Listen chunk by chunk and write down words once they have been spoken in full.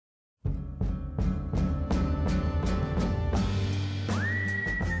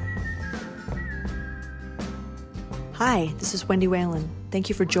Hi, this is Wendy Whalen. Thank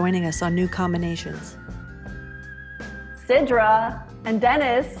you for joining us on New Combinations. Sidra and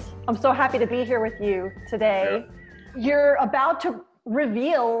Dennis, I'm so happy to be here with you today. Yeah. You're about to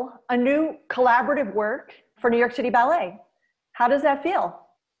reveal a new collaborative work for New York City Ballet. How does that feel?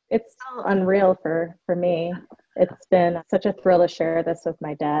 It's still unreal for me. It's been such a thrill to share this with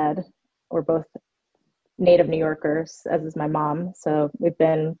my dad. We're both native New Yorkers, as is my mom. So we've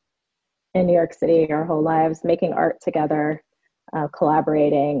been in New York City our whole lives, making art together,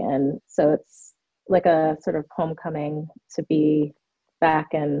 collaborating. And so it's like a sort of homecoming to be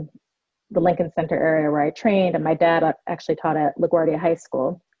back in the Lincoln Center area where I trained. And my dad actually taught at LaGuardia High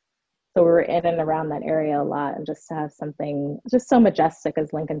School. So we were in and around that area a lot, and just to have something just so majestic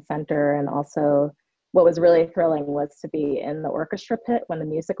as Lincoln Center. And also what was really thrilling was to be in the orchestra pit when the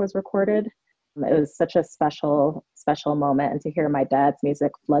music was recorded. It was such a special moment, and to hear my dad's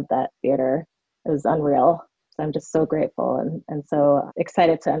music flood that theater, it was unreal. So I'm just so grateful and so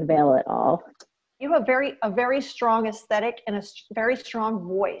excited to unveil it all. You have a very strong aesthetic and a very strong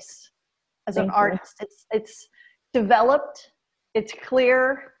voice as an artist. It's developed, it's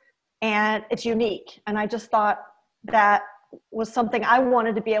clear, and it's unique. And I just thought that was something I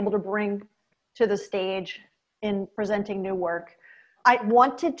wanted to be able to bring to the stage in presenting new work. I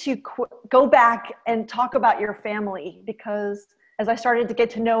wanted to go back and talk about your family, because as I started to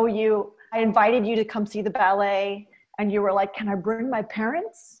get to know you, I invited you to come see the ballet, and you were like, "Can I bring my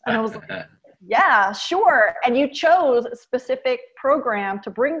parents?" And I was like, "Yeah, sure." And you chose a specific program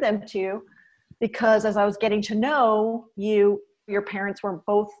to bring them to, because as I was getting to know you, your parents were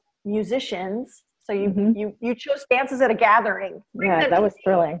both musicians. So you chose dances at a gathering. Yeah, that was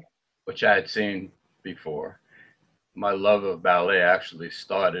thrilling. Which I had seen before. My love of ballet actually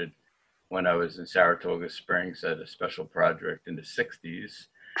started when I was in Saratoga Springs at a special project in the 60s.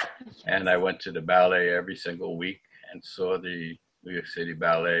 And I went to the ballet every single week and saw the New York City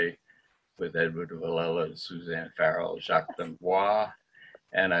Ballet with Edward Villela, Suzanne Farrell, Jacques D'Amboise.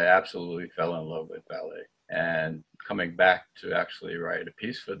 And I absolutely fell in love with ballet. And coming back to actually write a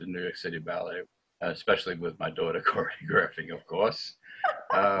piece for the New York City Ballet, especially with my daughter choreographing, of course,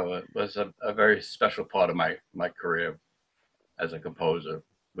 was a very special part of my career as a composer,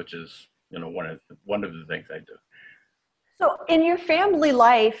 which is, one of the things I do. So in your family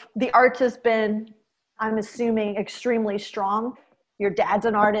life, the arts has been, I'm assuming, extremely strong. Your dad's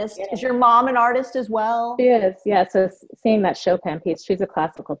an artist. Yeah. Is your mom an artist as well? She is, yeah. So seeing that Chopin piece, she's a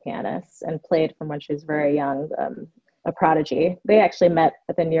classical pianist and played from when she was very young, a prodigy. They actually met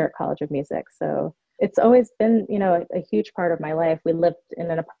at the New York College of Music. So it's always been, a huge part of my life. We lived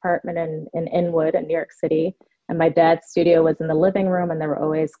in an apartment in Inwood in New York City, and my dad's studio was in the living room, and there were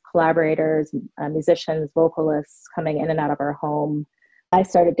always collaborators, musicians, vocalists coming in and out of our home. I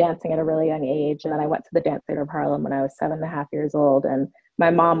started dancing at a really young age, and then I went to the Dance Theater of Harlem when I was 7.5 years old, and my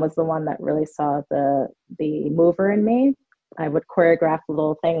mom was the one that really saw the mover in me. I would choreograph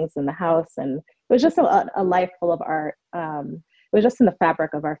little things in the house, and it was just a life full of art. It was just in the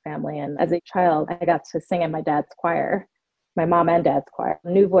fabric of our family. And as a child, I got to sing in my dad's choir, my mom and dad's choir,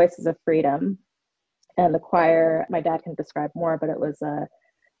 New Voices of Freedom. And the choir, my dad can describe more, but it was a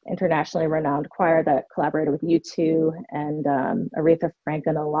internationally renowned choir that collaborated with U2 and Aretha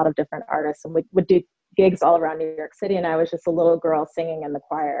Franklin and a lot of different artists. And we would do gigs all around New York City. And I was just a little girl singing in the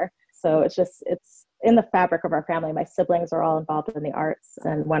choir. So it's in the fabric of our family. My siblings are all involved in the arts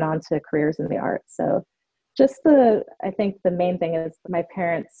and went on to careers in the arts. So I think the main thing is my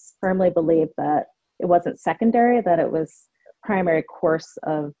parents firmly believed that it wasn't secondary, that it was primary course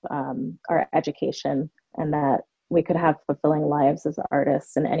of our education, and that we could have fulfilling lives as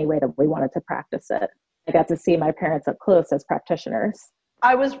artists in any way that we wanted to practice it. I got to see my parents up close as practitioners.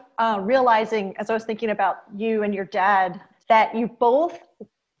 I was realizing, as I was thinking about you and your dad, that you both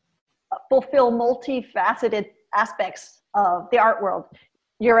fulfill multifaceted aspects of the art world.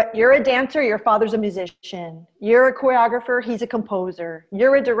 You're a dancer, your father's a musician. You're a choreographer, he's a composer.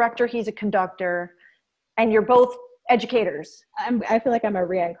 You're a director, he's a conductor. And you're both educators. I feel like I'm a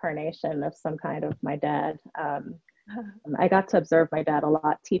reincarnation of some kind of my dad. I got to observe my dad a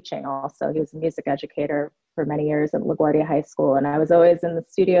lot teaching also. He was a music educator for many years at LaGuardia High School. And I was always in the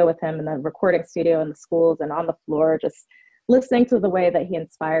studio with him, in the recording studio in the schools and on the floor, just listening to the way that he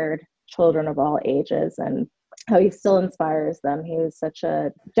inspired children of all ages and how he still inspires them. He was such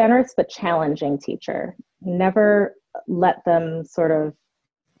a generous but challenging teacher. He never let them sort of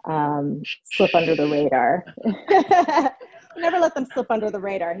slip under the radar. Never let them slip under the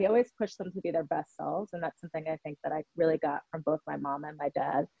radar. He always pushed them to be their best selves. And that's something I think that I really got from both my mom and my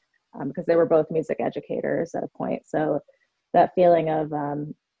dad, because they were both music educators at a point. So that feeling of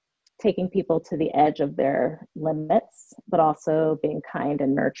taking people to the edge of their limits, but also being kind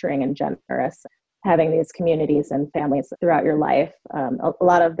and nurturing and generous. Having these communities and families throughout your life. A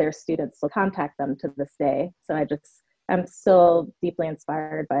lot of their students will contact them to this day. So I'm still deeply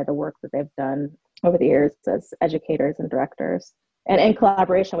inspired by the work that they've done over the years as educators and directors, and in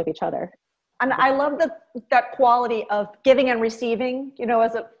collaboration with each other. And I love that quality of giving and receiving,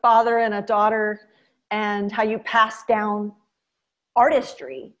 as a father and a daughter, and how you pass down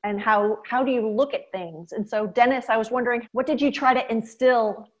artistry and how do you look at things. And so, Dennis, I was wondering, what did you try to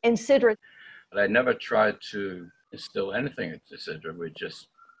instill in Sidra? But I never tried to instill anything into Sidra. We just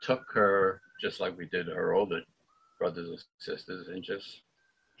took her, just like we did her older brothers and sisters, and just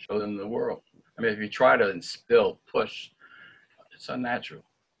show them the world. I mean, if you try to push, it's unnatural.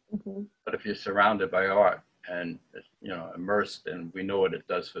 Mm-hmm. But if you're surrounded by art and, immersed, and we know what it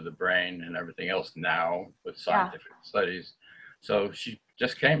does for the brain and everything else now with scientific studies. So she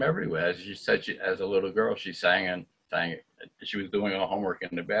just came everywhere. As you said, as a little girl, she sang it. She was doing her homework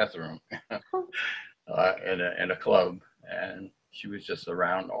in the bathroom in a club, and she was just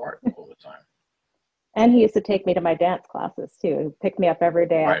around art all the time. And he used to take me to my dance classes too. He'd pick me up every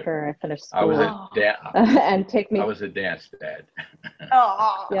day after I finished school. And take me. I was a dance dad.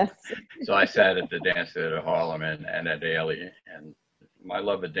 Oh, yes. So I sat at the dance theater at Harlem and at Ailey, and my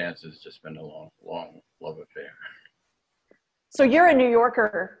love of dance has just been a long, long love affair. So you're a New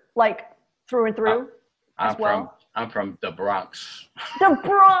Yorker, like through and through, as well? I'm from the Bronx. The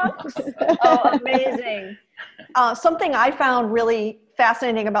Bronx. Oh, amazing. Something I found really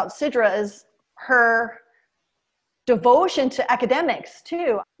fascinating about Sidra is her devotion to academics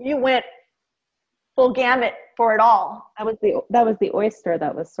too. You went full gamut for it all. That was the oyster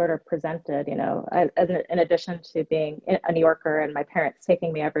that was sort of presented, in addition to being a New Yorker and my parents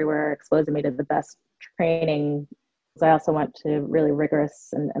taking me everywhere, exposing me to the best training. I also went to really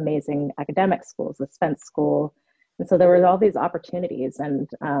rigorous and amazing academic schools, the Spence School. And so there were all these opportunities. And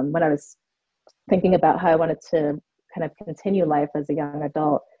when I was thinking about how I wanted to kind of continue life as a young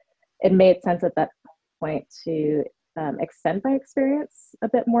adult, it made sense at that point to extend my experience a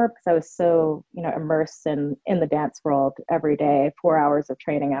bit more, because I was so, immersed in the dance world every day, 4 hours of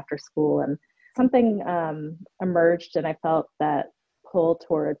training after school. And something emerged, and I felt that pull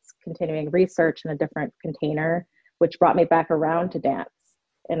towards continuing research in a different container, which brought me back around to dance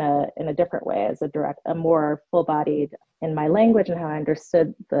in a different way, as a more full-bodied in my language and how I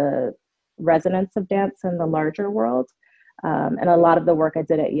understood the resonance of dance in the larger world. And a lot of the work I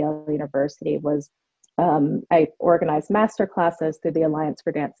did at Yale University was I organized master classes through the Alliance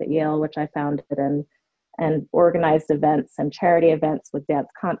for Dance at Yale, which I founded, and organized events and charity events with dance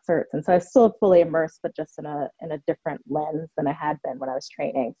concerts. And so I was still fully immersed, but just in a different lens than I had been when I was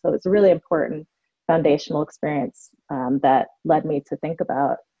training. So it was a really important foundational experience that led me to think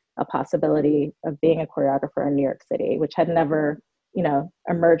about a possibility of being a choreographer in New York City, which had never,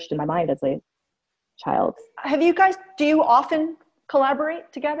 emerged in my mind as a child. Do you often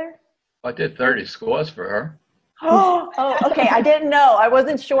collaborate together? I did 30 scores for her. Oh, okay. I didn't know. I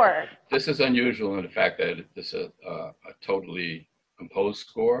wasn't sure. This is unusual in the fact that this is a totally composed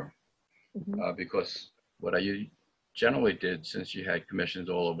score, because what I generally did, since she had commissions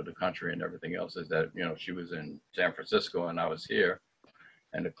all over the country and everything else, is that, she was in San Francisco and I was here,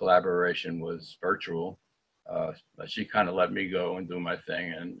 and the collaboration was virtual. She kind of let me go and do my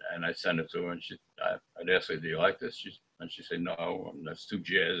thing, and I sent it to her, and I'd ask her, do you like this? And she said, no, that's too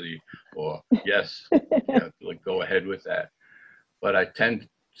jazzy, or yes, go ahead with that. But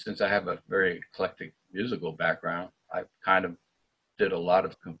since I have a very eclectic musical background, I kind of did a lot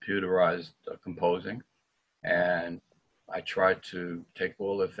of computerized composing, and I tried to take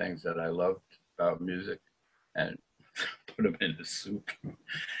all the things that I loved about music and put them in the soup.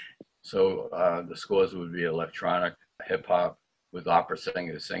 So the scores would be electronic, hip hop, with opera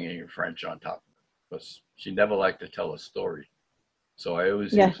singers singing in French on top of it, because she never liked to tell a story. So I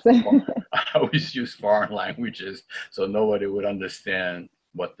always use foreign languages so nobody would understand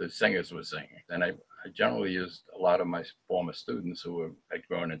what the singers were singing. And I generally used a lot of my former students who had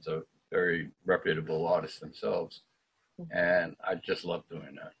grown into very reputable artists themselves. And I just love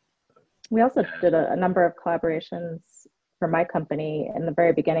doing that. We also did a number of collaborations for my company in the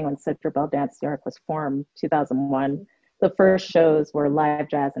very beginning when Sidra Bell Dance New York was formed, 2001. The first shows were live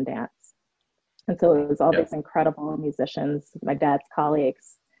jazz and dance. And so it was all these incredible musicians, my dad's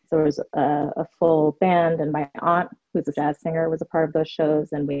colleagues. So there was a full band, and my aunt, who's a jazz singer, was a part of those shows.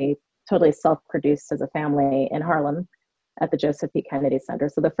 And we totally self-produced as a family in Harlem at the Joseph P. Kennedy Center.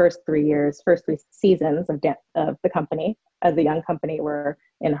 So the first 3 seasons of the company as a young company were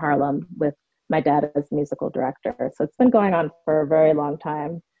in Harlem with my dad as musical director. So it's been going on for a very long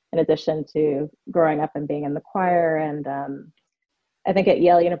time. in addition to growing up and being in the choir. And I think at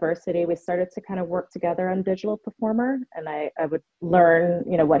Yale University, we started to kind of work together on Digital Performer, and I would learn,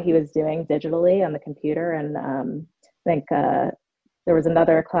 what he was doing digitally on the computer. And I think there was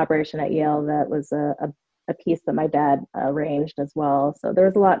another collaboration at Yale that was a piece that my dad arranged as well. So there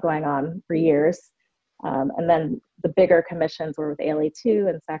was a lot going on for years. And then the bigger commissions were with ALE2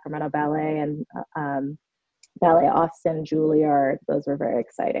 and Sacramento Ballet and Ballet Austin, Juilliard. Those were very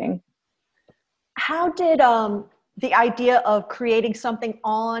exciting. How did the idea of creating something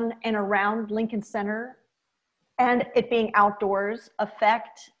on and around Lincoln Center and it being outdoors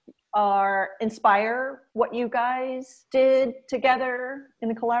affect or inspire what you guys did together in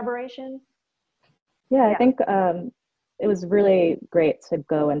the collaboration? Yeah, I think it was really great to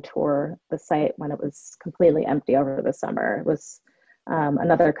go and tour the site when it was completely empty over the summer. It was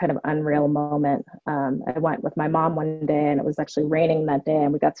another kind of unreal moment. I went with my mom one day and it was actually raining that day,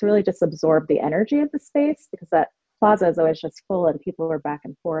 and we got to really just absorb the energy of the space, because that plaza is always just full and people were back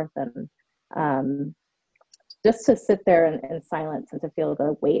and forth. And just to sit there in silence and to feel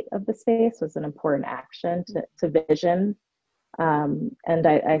the weight of the space was an important action to vision. And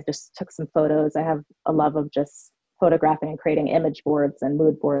I just took some photos. I have a love of just photographing and creating image boards and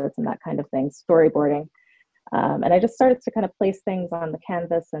mood boards and that kind of thing, storyboarding. And I just started to kind of place things on the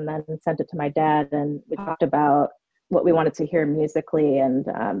canvas and then sent it to my dad. And we talked about what we wanted to hear musically. And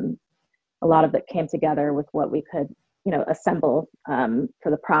a lot of it came together with what we could, assemble for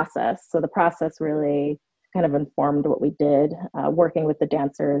the process. So the process really kind of informed what we did, working with the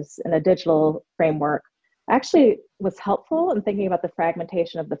dancers in a digital framework. Actually was helpful in thinking about the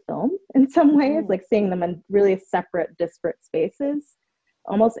fragmentation of the film in some ways, like seeing them in really separate, disparate spaces,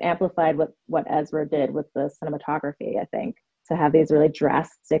 almost amplified what Ezra did with the cinematography, I think, to have these really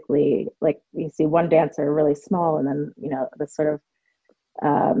drastically, like you see one dancer really small and then, the sort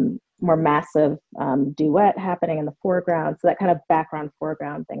of more massive duet happening in the foreground. So that kind of background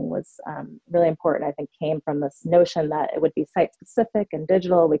foreground thing was really important, I think, came from this notion that it would be site specific and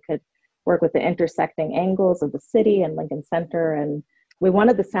digital. We could work with the intersecting angles of the city and Lincoln Center. And we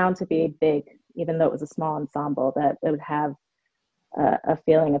wanted the sound to be big, even though it was a small ensemble, that it would have a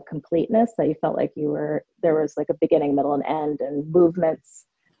feeling of completeness, that you felt like there was like a beginning, middle, and end, and movements.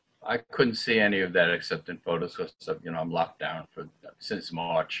 I couldn't see any of that except in photos because I'm locked down since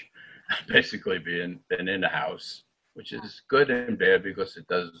March, basically been in the house, which is good and bad because it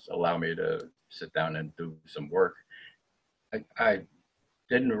does allow me to sit down and do some work. I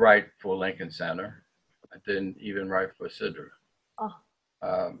didn't write for Lincoln Center. I didn't even write for Sidra. Oh.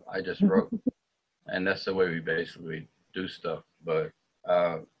 I just wrote, and that's the way we basically do stuff. But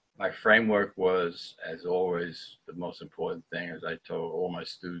my framework was, as always, the most important thing. As I told all my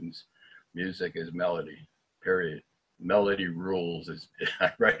students, music is melody, period. Melody rules.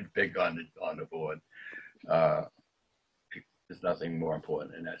 I write big on the board. There's nothing more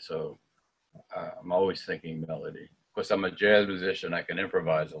important than that. So I'm always thinking melody. Of course, I'm a jazz musician. I can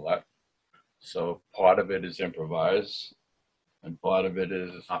improvise a lot. So part of it is improvise, and part of it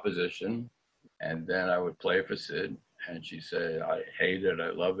is composition. And then I would play for Sid, and she'd say, I hate it,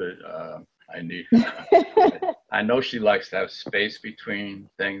 I love it. I know she likes to have space between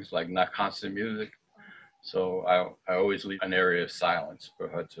things, like not constant music. So I always leave an area of silence for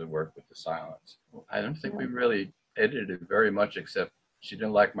her to work with the silence. I don't think we really edited very much, except she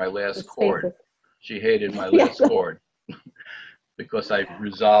didn't like my last chord. She hated my last chord because I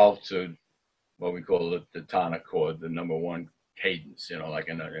resolved to what we call the tonic chord, the number one cadence, like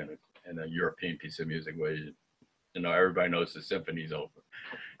in a European piece of music where, everybody knows the symphony's over.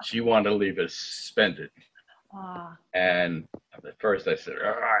 She wanted to leave it suspended. And at first I said, oh,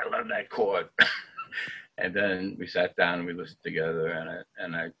 I love that chord. And then we sat down and we listened together,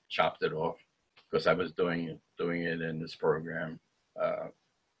 and I chopped it off because I was doing it in this program.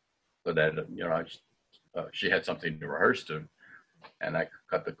 So that, she had something to rehearse to, and I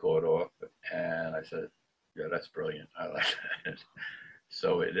cut the chord off, and I said, yeah, that's brilliant. I like that.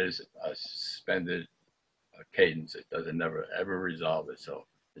 So it is a suspended cadence. It doesn't ever resolve itself.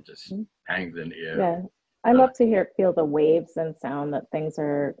 It just hangs in the air. Yeah, I love to feel the waves and sound that things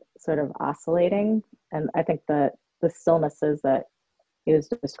are sort of oscillating. And I think that the stillnesses that he was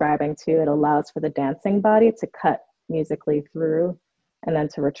describing too, it allows for the dancing body to cut musically through and then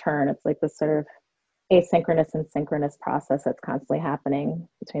to return. It's like this sort of asynchronous and synchronous process that's constantly happening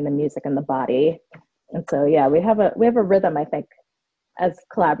between the music and the body. And so, yeah, we have a rhythm, I think, as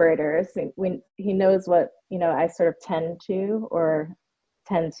collaborators. He knows what, I sort of tend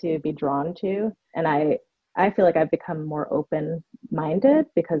to be drawn to. And I feel like I've become more open-minded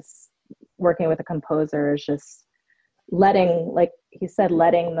because working with a composer is just, letting, like he said,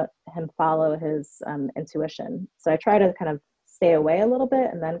 letting him follow his intuition. So I try to kind of stay away a little bit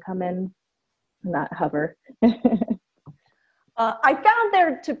and then come in, not hover. I found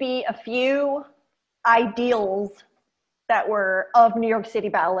there to be a few ideals that were of New York City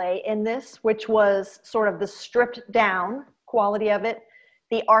Ballet in this, which was sort of the stripped down quality of it,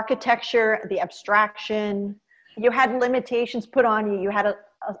 the architecture, the abstraction. You had limitations put on you. You had a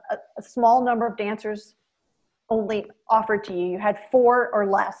small number of dancers only offered to you. You had 4 or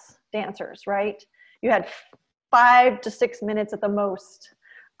less dancers, right? You had 5 to 6 minutes at the most.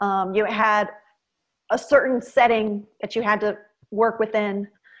 You had a certain setting that you had to work within.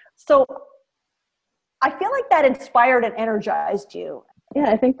 So I feel like that inspired and energized you. Yeah,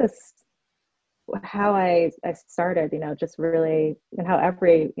 I think this, how I started, just really, and how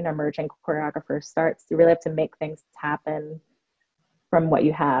every, emerging choreographer starts, you really have to make things happen from what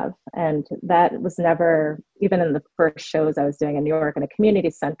you have. And that was never, even in the first shows I was doing in New York in a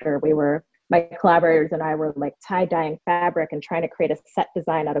community center, my collaborators and I were like tie-dyeing fabric and trying to create a set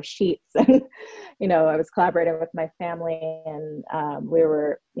design out of sheets. And, I was collaborating with my family, and we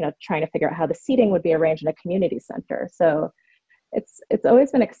were, trying to figure out how the seating would be arranged in a community center. So it's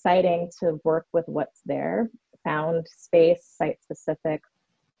always been exciting to work with what's there, found space, site specific.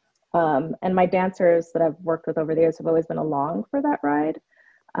 And my dancers that I've worked with over the years have always been along for that ride.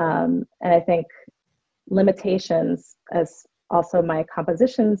 And I think limitations, as also my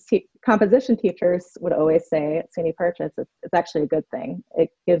composition teachers would always say at SUNY Purchase, it's actually a good thing. It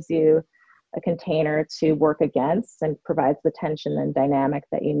gives you a container to work against and provides the tension and dynamic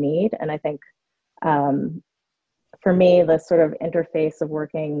that you need. And I think for me, the sort of interface of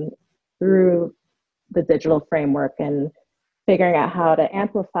working through the digital framework and figuring out how to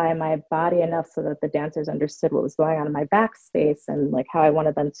amplify my body enough so that the dancers understood what was going on in my backspace and like how I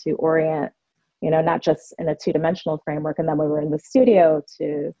wanted them to orient, not just in a 2-dimensional framework. And then we were in the studio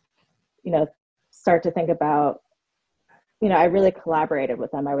to, start to think about, I really collaborated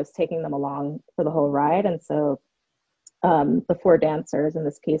with them. I was taking them along for the whole ride. And so the 4 dancers in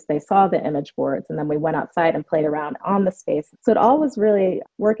this piece, they saw the image boards, and then we went outside and played around on the space. So it all was really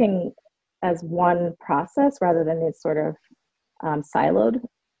working as one process rather than these sort of siloed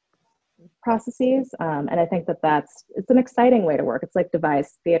processes. And I think it's an exciting way to work. It's like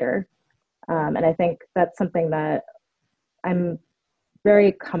devised theater. And I think that's something that I'm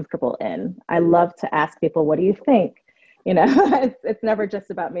very comfortable in. I love to ask people, what do you think? It's never just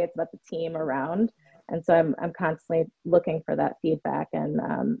about me, it's about the team around. And so I'm constantly looking for that feedback. And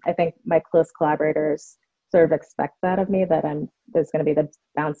I think my close collaborators sort of expect that of me, that there's going to be the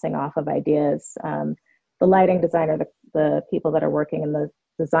bouncing off of ideas. The lighting designer, the people that are working in the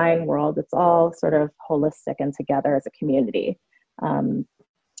design world, it's all sort of holistic and together as a community.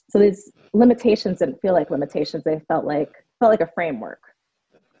 So these limitations didn't feel like limitations. They felt like a framework,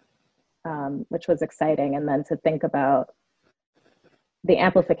 which was exciting. And then to think about the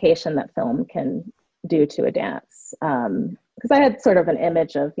amplification that film can do to a dance. Because I had sort of an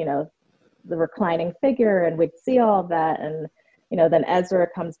image of, the reclining figure, and we'd see all of that. And, then Ezra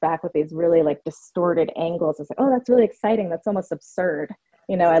comes back with these really like distorted angles. It's like, oh, that's really exciting. That's almost absurd.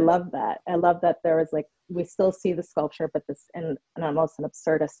 I love that. I love that there was like, we still see the sculpture, but this in almost an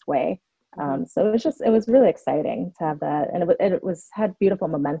absurdist way. So it was really exciting to have that. And it had beautiful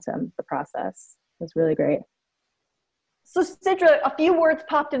momentum, the process. It was really great. So Sidra, a few words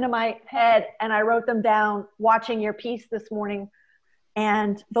popped into my head and I wrote them down watching your piece this morning.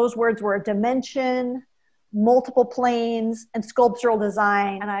 And those words were dimension, multiple planes, and sculptural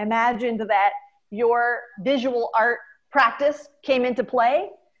design. And I imagined that your visual art practice came into play.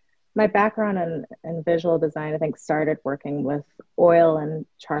 My background in visual design, I think, started working with oil and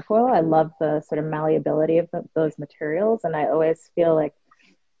charcoal. I love the sort of malleability of those materials. And I always feel like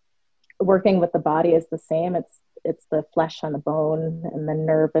working with the body is the same. It's the flesh on the bone and the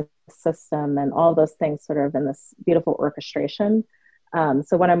nervous system and all those things sort of in this beautiful orchestration.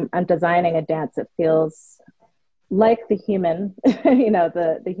 So when I'm designing a dance, it feels like the human,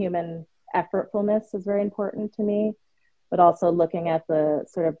 the human effortfulness is very important to me, but also looking at the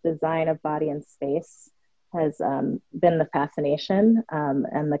sort of design of body and space has been the fascination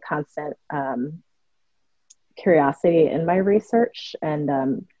and the constant curiosity in my research,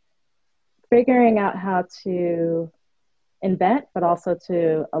 and figuring out how to invent, but also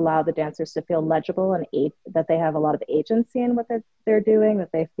to allow the dancers to feel legible and that they have a lot of agency in what they're doing,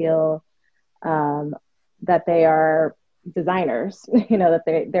 that they feel that they are designers, that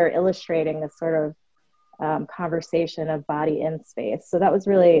they're illustrating this sort of conversation of body in space. So that was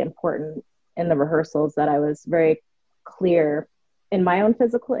really important in the rehearsals, that I was very clear in my own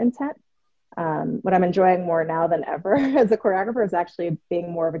physical intent What I'm enjoying more now than ever as a choreographer is actually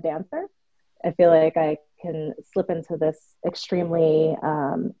being more of a dancer. I feel like I can slip into this extremely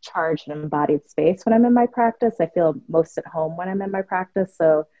charged and embodied space when I'm in my practice. I feel most at home when I'm in my practice.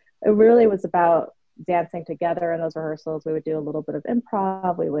 So it really was about dancing together in those rehearsals. We would do a little bit of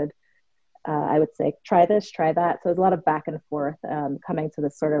improv. We would, I would say, try this, try that. So it was a lot of back and forth coming to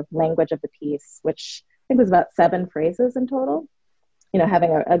this sort of language of the piece, which I think was about 7 phrases in total. You know,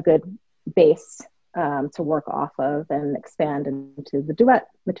 having a good base to work off of and expand into the duet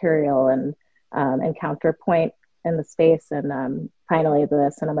material and counterpoint in the space, and finally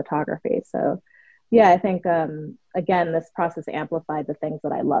the cinematography. So yeah, I think again, this process amplified the things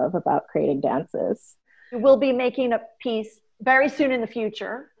that I love about creating dances. You will be making a piece very soon in the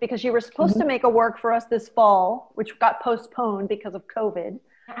future, because you were supposed to make a work for us this fall, which got postponed because of COVID.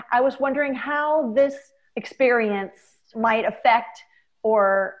 I was wondering how this experience might affect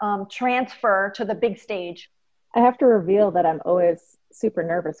or transfer to the big stage. I have to reveal that I'm always super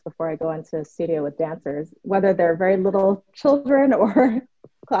nervous before I go into a studio with dancers, whether they're very little children or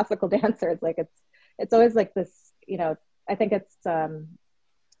classical dancers. Like it's always like this, you know, I think it's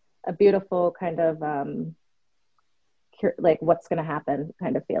a beautiful kind of like what's going to happen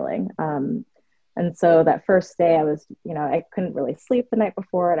kind of feeling. And so that first day I was, you know, I couldn't really sleep the night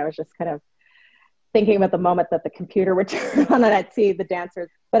before, and I was just kind of thinking about the moment that the computer would turn on and I'd see the dancers.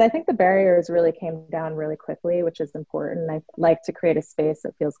 But I think the barriers really came down really quickly, which is important. I like to create a space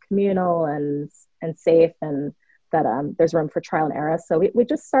that feels communal and safe, and that there's room for trial and error. So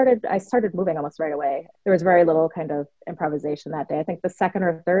I started moving almost right away. There was very little kind of improvisation that day. I think the second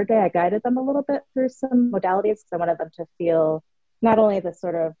or third day I guided them a little bit through some modalities, because I wanted them to feel not only the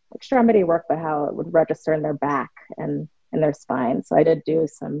sort of extremity work, but how it would register in their back and in their spine. So I did do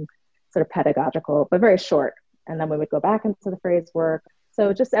some sort of pedagogical, but very short. And then we would go back into the phrase work.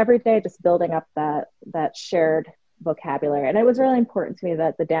 So just every day, just building up that shared vocabulary. And it was really important to me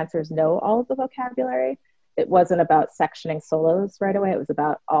that the dancers know all of the vocabulary. It wasn't about sectioning solos right away. It was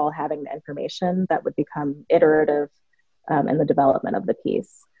about all having the information that would become iterative in the development of the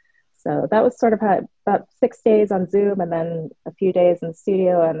piece. So that was sort of how, about 6 days on Zoom, and then a few days in the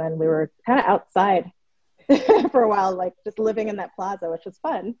studio. And then we were kind of outside for a while, like just living in that plaza, which was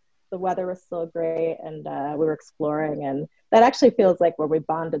fun. The weather was still great, and we were exploring, and that actually feels like where we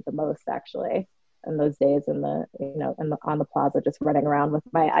bonded the most, actually, in those days on the plaza, just running around with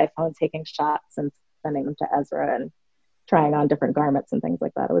my iPhone, taking shots and sending them to Ezra and trying on different garments and things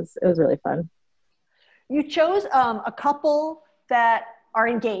like that. It was really fun. You chose a couple that are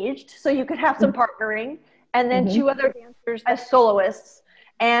engaged, so you could have some partnering, and then 2 other dancers as soloists.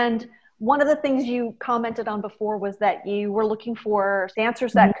 And one of the things you commented on before was that you were looking for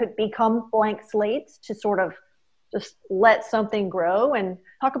dancers that could become blank slates to sort of just let something grow, and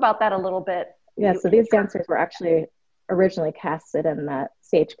talk about that a little bit. Yeah, so these dancers were actually originally casted in that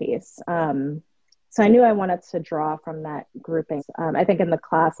stage piece. So I knew I wanted to draw from that grouping. I think in the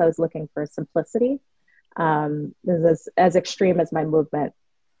class I was looking for simplicity. This is as extreme as my movement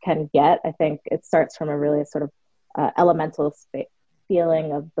can get. I think it starts from a really sort of elemental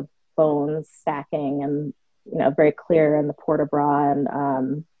feeling of the bones stacking, and very clear in the port de bras,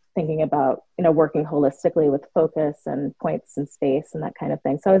 and thinking about working holistically with focus and points and space and that kind of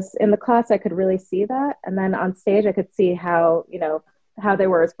thing. So I was in the class, I could really see that, and then on stage I could see how they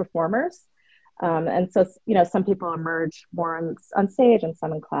were as performers, and so some people emerge more on stage and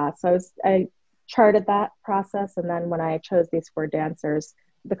some in class. So I charted that process, and then when I chose these 4 dancers,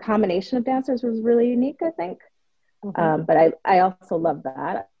 the combination of dancers was really unique, I think. But I also love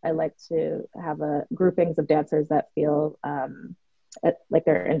that. I like to have groupings of dancers that feel like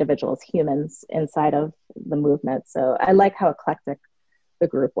they're individuals, humans inside of the movement. So I like how eclectic the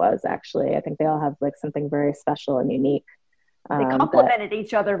group was, actually. I think they all have like something very special and unique. They complemented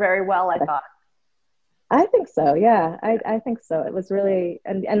each other very well, I thought. I think so, yeah. I think so. It was really,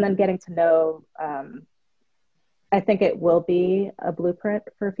 and then getting to know, I think it will be a blueprint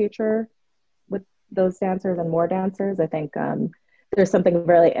for future with those dancers and more dancers. I think there's something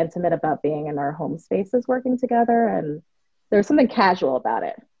really intimate about being in our home spaces working together, and there's something casual about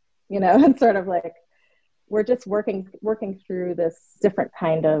it, and sort of like we're just working through this different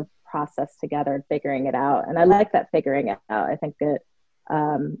kind of process together and figuring it out. And I like that figuring it out. I think that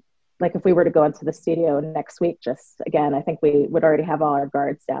like if we were to go into the studio next week, just again, I think we would already have all our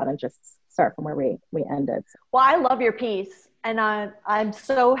guards down and just start from where we ended. Well, I love your piece, and I'm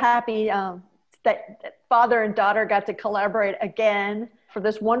so happy that father and daughter got to collaborate again for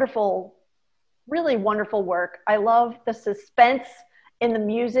this wonderful, really wonderful work. I love the suspense in the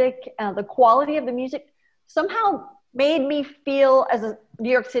music, the quality of the music. Somehow made me feel, as a New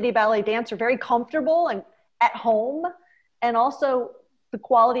York City ballet dancer, very comfortable and at home. And also the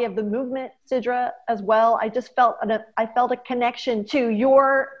quality of the movement, Sidra, as well. I just felt a connection to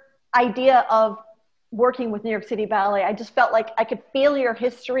your idea of working with New York City Ballet. I just felt like I could feel your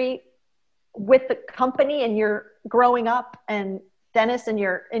history with the company and your growing up, and Dennis and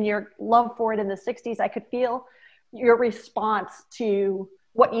your love for it in the 60s. I could feel your response to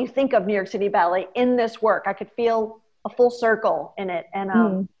what you think of New York City Ballet in this work. I could feel a full circle in it. And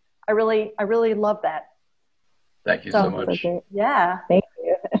I really love that. Thank you so much. Yeah. Thank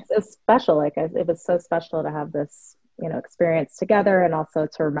you. It's special. Like, it was so special to have this, experience together, and also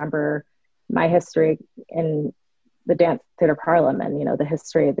to remember my history in the Dance Theater Harlem, and, the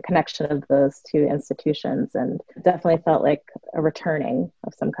history, the connection of those two institutions, and definitely felt like a returning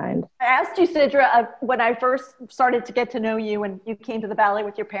of some kind. I asked you, Sidra, when I first started to get to know you and you came to the ballet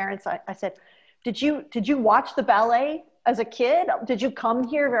with your parents, I said, did you watch the ballet as a kid? Did you come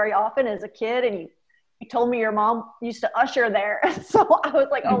here very often as a kid? And you told me your mom used to usher there. So I was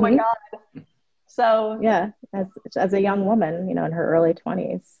like, oh my God. So yeah, as a young woman, in her early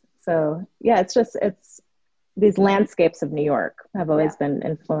 20s. So yeah, it's these landscapes of New York have always been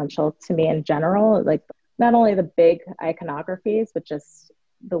influential to me in general. Like, not only the big iconographies, but just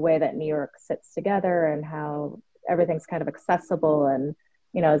the way that New York sits together and how everything's kind of accessible. And,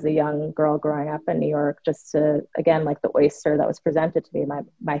 as a young girl growing up in New York, just to, again, like the oyster that was presented to me,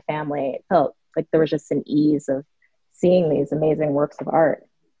 my family, it felt like there was just an ease of seeing these amazing works of art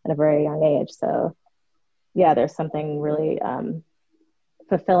at a very young age. So yeah, there's something really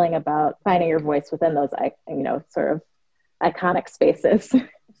fulfilling about finding your voice within those, sort of iconic spaces.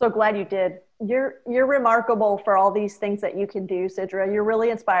 So glad you did. You're remarkable for all these things that you can do, Sidra. You're really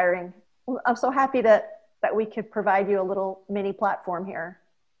inspiring. I'm so happy that we could provide you a little mini platform here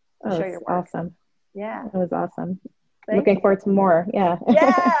to show your work. Awesome. Yeah. It was awesome. Looking forward to more. Yeah.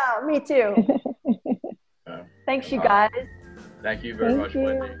 Yeah, me too. Thanks, you guys. Thank you very much,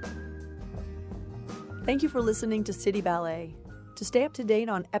 Wendy. Thank you for listening to City Ballet. To stay up to date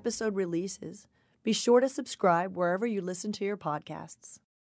on episode releases, be sure to subscribe wherever you listen to your podcasts.